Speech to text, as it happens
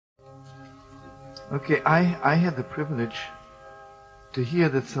Okay, I had the privilege to hear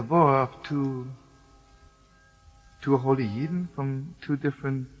the tzavor of two holy Yidden from two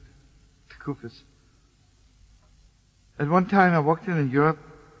different tekufas. At one time I walked in Europe,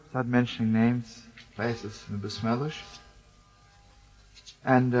 started mentioning names, places in Besmelish,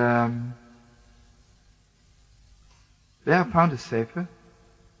 and there I found a sefer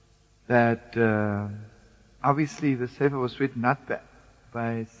that obviously the sefer was written not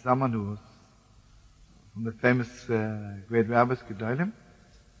by someone who was from the famous great rabbis Gedolim,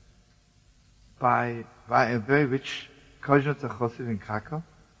 by a very rich Kozhnitzer Chosiv in Krakow,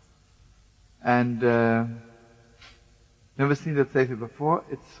 and never seen that sefer before.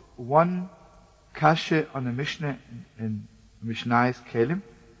 It's one kashe on a Mishnah in Mishnah's Kelim,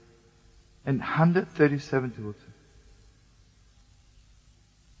 and 137 terutzim.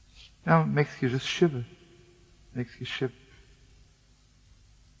 Now it makes you just shiver. Makes you shiver.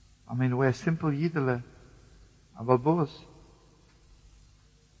 I mean, we're a simple Yidele, about both.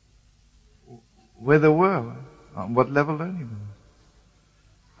 Where they were, on what level learning they were.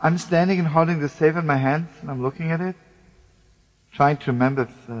 I'm standing and holding the sefer in my hands, and I'm looking at it, trying to remember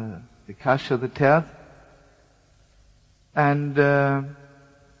the kasha, the tears. And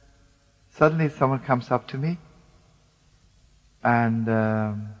suddenly someone comes up to me, and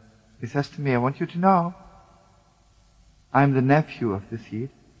he says to me, I want you to know, I'm the nephew of this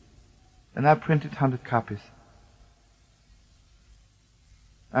Yid, and I printed 100 copies.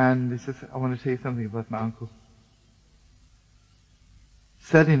 And he says, I want to tell you something about my uncle.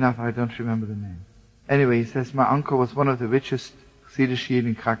 Sadly enough, I don't remember the name. Anyway, he says, my uncle was one of the richest Chassidish Yid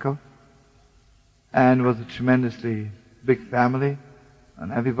in Krakow, and was a tremendously big family,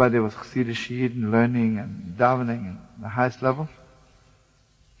 and everybody was Chassidish Yid and learning and davening at the highest level.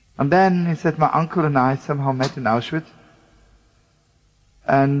 And then he said, my uncle and I somehow met in Auschwitz,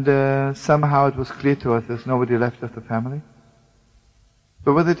 and somehow it was clear to us there's nobody left of the family.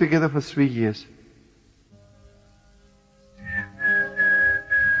 We were together for 3 years.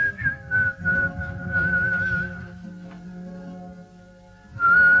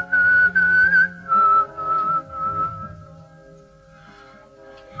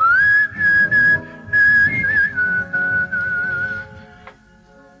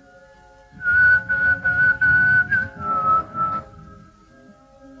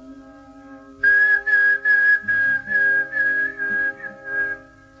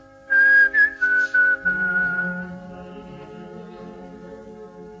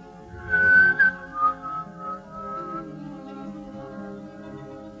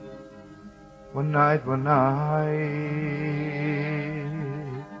 One night,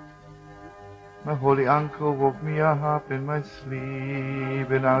 my holy uncle woke me up in my sleep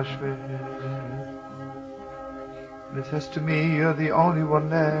in Auschwitz. And he says to me, you're the only one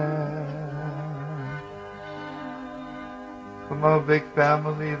left. From our big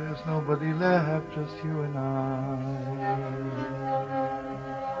family, there's nobody left, just you and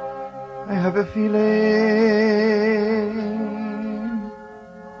I have a feeling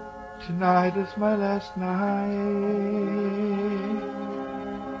tonight is my last night.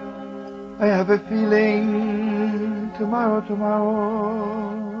 I have a feeling tomorrow,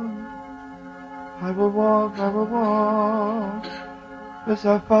 I will walk with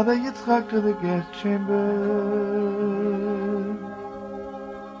our father Yitzchak to the guest chamber.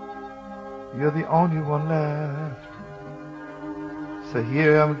 You're the only one left. So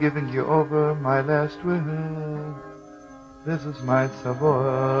here I'm giving you over my last word. This is my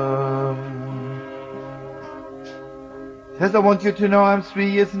tzavor. Says, I want you to know I'm 3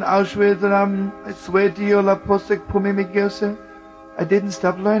 years in Auschwitz, and I swear to you, La Posek Pumi Migirse, I didn't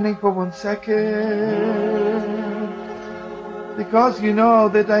stop learning for 1 second. Because you know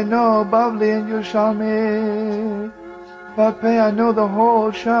that I know Bavli and Yerushalmi. But pay, I know the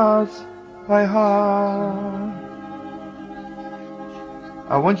whole Shas by heart.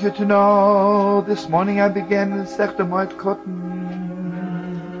 I want you to know, this morning I began in Sechter Moed Katan,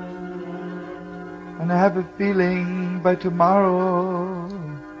 and I have a feeling by tomorrow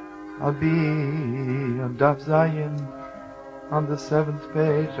I'll be on Daf Zayin, on the 7th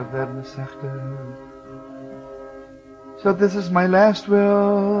page of that Masechta. So this is my last will.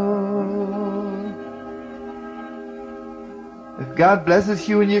 If God blesses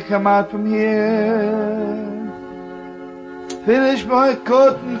you and you come out from here, finish my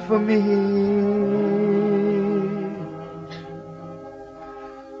cotton for me.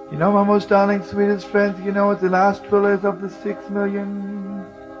 You know, my most darling, sweetest friends, you know what the last will is of the 6 million?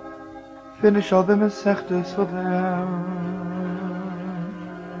 Finish all the Masechtas for them.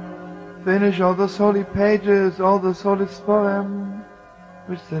 Finish all those holy pages, all those holy Sforim.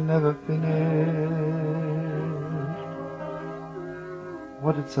 which they never finished.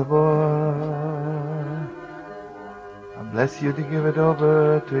 What it's about. I bless you to give it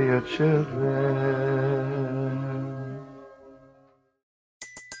over to your children.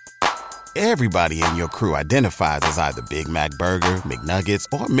 Everybody in your crew identifies as either Big Mac Burger, McNuggets,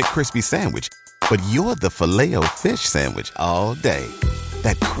 or McCrispy Sandwich. But you're the Filet-O-Fish Sandwich all day.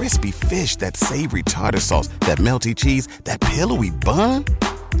 That crispy fish, that savory tartar sauce, that melty cheese, that pillowy bun.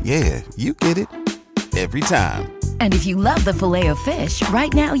 Yeah, you get it. Every time. And if you love the Filet-O-Fish,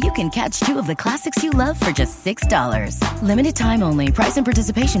 right now you can catch 2 of the classics you love for just $6. Limited time only. Price and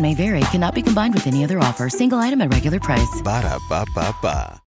participation may vary. Cannot be combined with any other offer. Single item at regular price. Ba-da-ba-ba-ba.